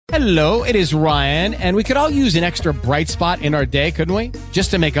Hello, it is Ryan, and we could all use an extra bright spot in our day, couldn't we? Just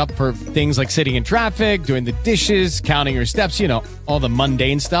to make up for things like sitting in traffic, doing the dishes, counting your steps, all the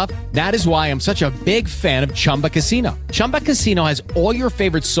mundane stuff. That is why I'm such a big fan of Chumba Casino. Chumba Casino has all your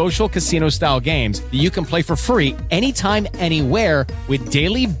favorite social casino-style games that you can play for free anytime, anywhere with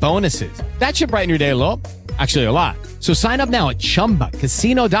daily bonuses. That should brighten your day a little. Actually, a lot. So sign up now at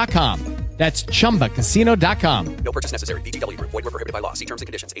ChumbaCasino.com. That's ChumbaCasino.com. No purchase necessary. VGW Group. Void where prohibited by law. See terms and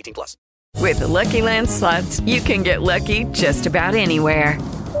conditions. 18+. With the Lucky Land Slots, you can get lucky just about anywhere.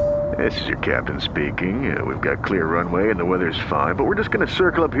 This is your captain speaking. We've got clear runway and the weather's fine, but we're just going to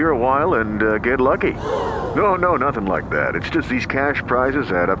circle up here a while and get lucky. No, nothing like that. It's just these cash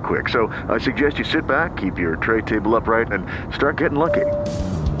prizes add up quick. So I suggest you sit back, keep your tray table upright, and start getting lucky.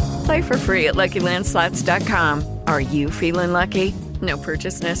 Play for free at LuckyLandSlots.com. Are you feeling lucky? No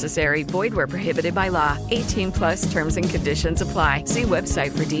purchase necessary. Void where prohibited by law. 18+ terms and conditions apply. See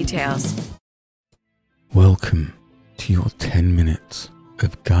website for details. Welcome to your 10 minutes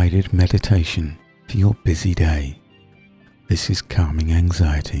of guided meditation for your busy day. This is Calming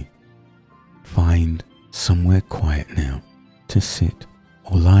Anxiety. Find somewhere quiet now to sit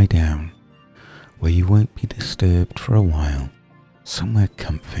or lie down where you won't be disturbed for a while, somewhere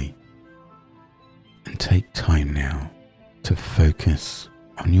comfy. And take time now to focus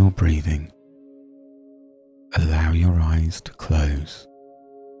on your breathing. Allow your eyes to close,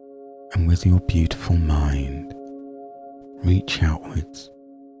 and with your beautiful mind, reach outwards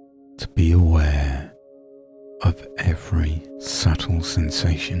to be aware of every subtle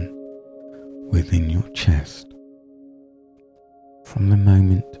sensation within your chest. From the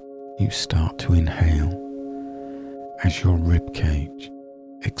moment you start to inhale, as your ribcage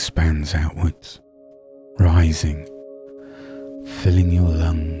expands outwards, rising, filling your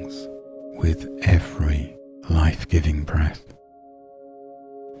lungs with every life-giving breath.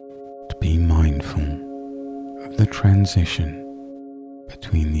 To be mindful of the transition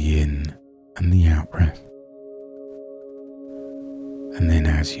between the in and the out breath. And then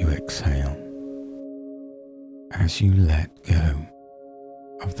as you exhale, as you let go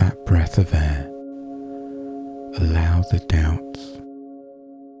of that breath of air, allow the doubts,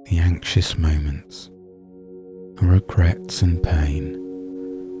 the anxious moments, the regrets and pain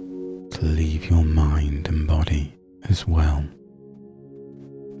to leave your mind and body as well.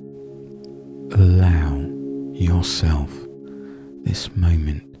 Allow yourself this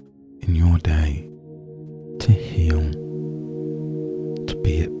moment in your day to heal, to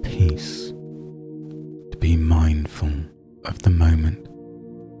be at peace, to be mindful of the moment.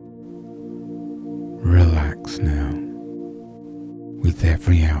 Relax now with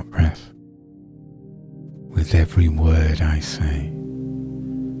every out-breath. With every word I say,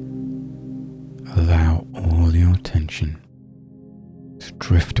 allow all your tension to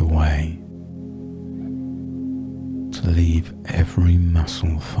drift away, to leave every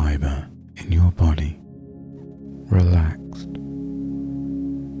muscle fiber in your body relaxed,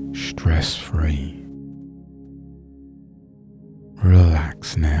 stress-free.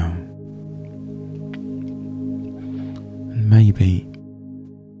 Relax now, and maybe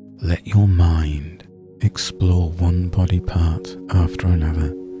let your mind explore one body part after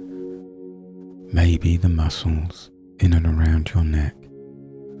another. Maybe the muscles in and around your neck,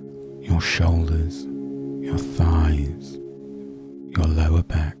 your shoulders, your thighs, your lower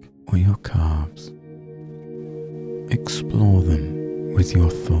back or your calves. Explore them with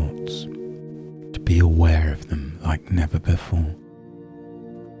your thoughts, to be aware of them like never before.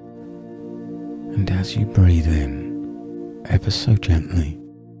 And as you breathe in, ever so gently,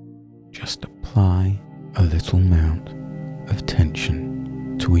 just apply a little amount of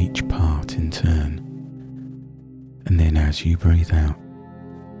tension to each part in turn, and then as you breathe out,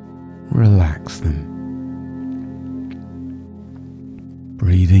 relax them.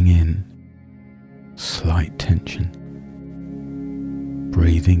 Breathing in, slight tension.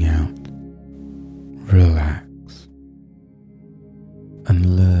 Breathing out, relax,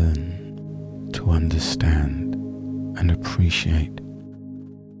 and learn to understand and appreciate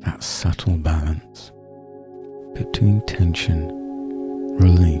that subtle balance between tension,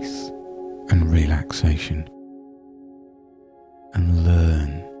 release, and relaxation, and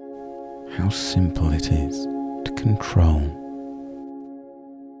learn how simple it is to control.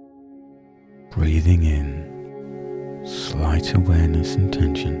 Breathing in, slight awareness and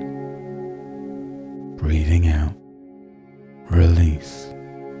tension. Breathing out, release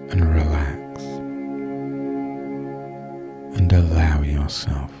and relax. And allow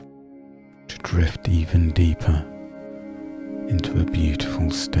yourself to drift even deeper into a beautiful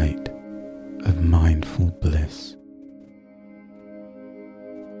state of mindful bliss.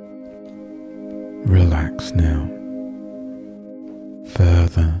 Relax now,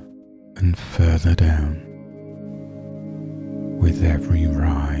 further and further down, with every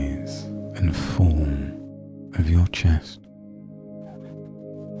rise and fall of your chest,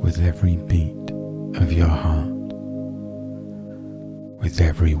 with every beat of your heart, with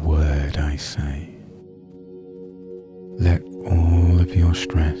every word I say. Let all of your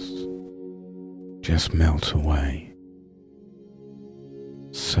stress just melt away,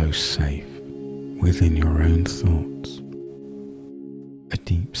 so safe within your own thoughts. A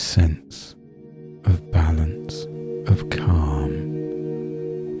deep sense of balance, of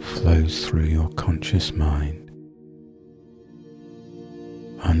calm, flows through your conscious mind.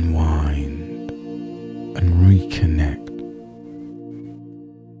 Unwind and reconnect.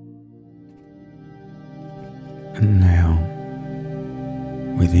 And now,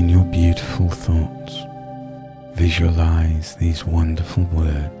 within your beautiful thoughts, visualize these wonderful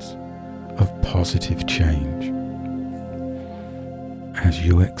words of positive change. As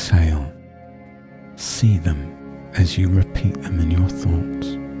you exhale, see them as you repeat them in your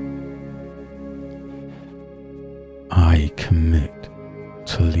thoughts. I commit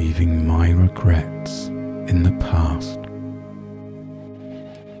to leaving my regrets in the past.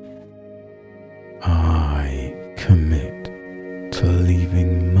 I commit to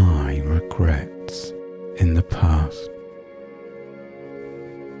leaving my regrets in the past.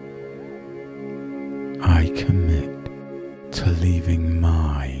 I commit to leaving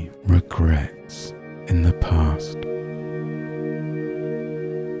my regrets in the past.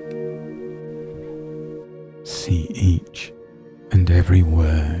 See each and every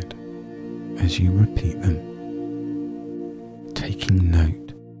word as you repeat them, taking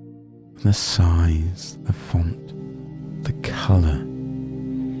note of the size, the font, the colour,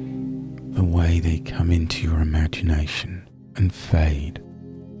 the way they come into your imagination and fade.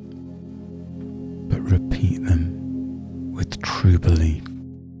 But repeat them with true belief,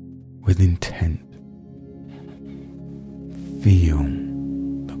 with intent. Feel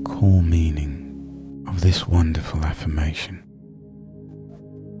the core meaning of this wonderful affirmation.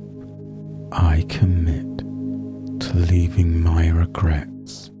 I commit to leaving my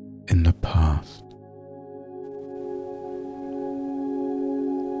regrets in the past.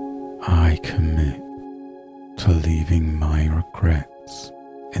 I commit to leaving my regrets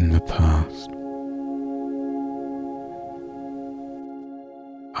in the past.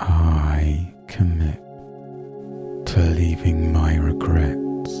 I commit to leaving my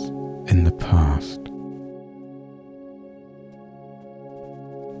regrets in the past.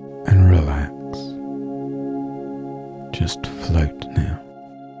 And relax. Just float now,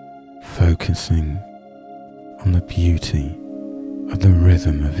 focusing on the beauty of the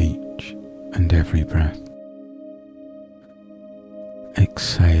rhythm of each and every breath.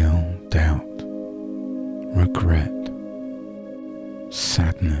 Exhale doubt, regret,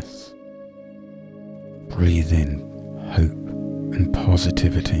 sadness. Breathe in hope and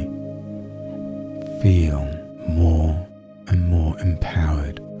positivity. Feel more and more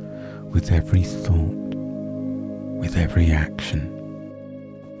empowered with every thought, with every action.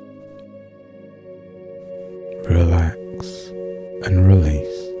 Relax and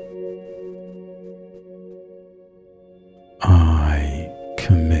release. I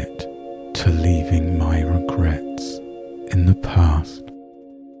commit to leaving my regrets in the past.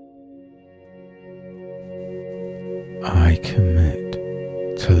 I commit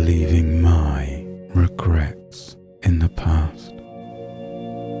to leaving my regrets in the past.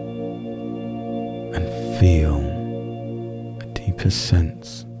 And feel a deeper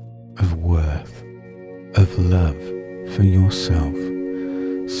sense of worth, of love for yourself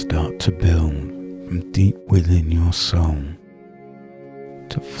start to build from deep within your soul,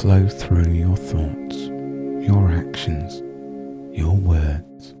 to flow through your thoughts, your actions, your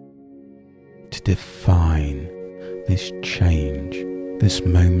words, to define this change, this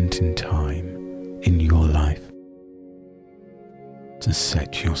moment in time in your life, to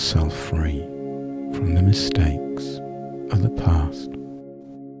set yourself free from the mistakes of the past.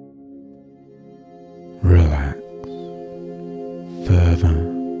 Relax further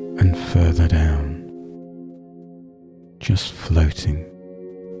and further down, just floating,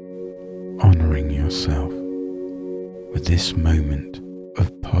 honouring yourself with this moment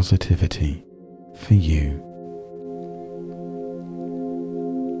of positivity for you.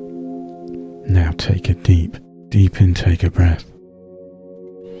 Now take a deep intake of breath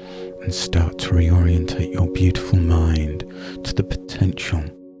and start to reorientate your beautiful mind to the potential,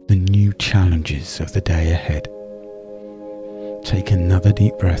 the new challenges of the day ahead. Take another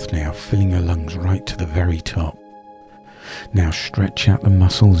deep breath now, filling your lungs right to the very top. Now stretch out the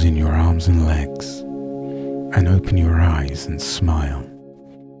muscles in your arms and legs, and open your eyes and smile.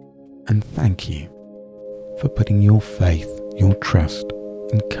 And thank you for putting your faith, your trust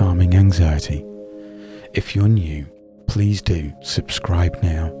in calming anxiety. If you're new, please do subscribe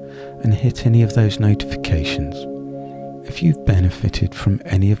now and hit any of those notifications. If you've benefited from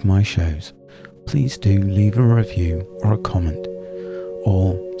any of my shows, please do leave a review or a comment,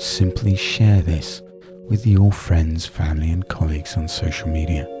 or simply share this with your friends, family and colleagues on social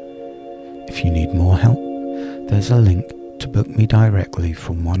media. If you need more help, there's a link to book me directly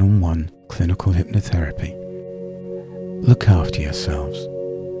for one-on-one clinical hypnotherapy. Look after yourselves,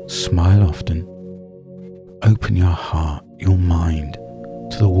 smile often, open your heart, your mind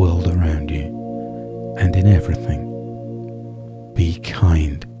to the world around you, and in everything, be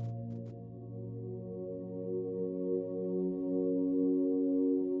kind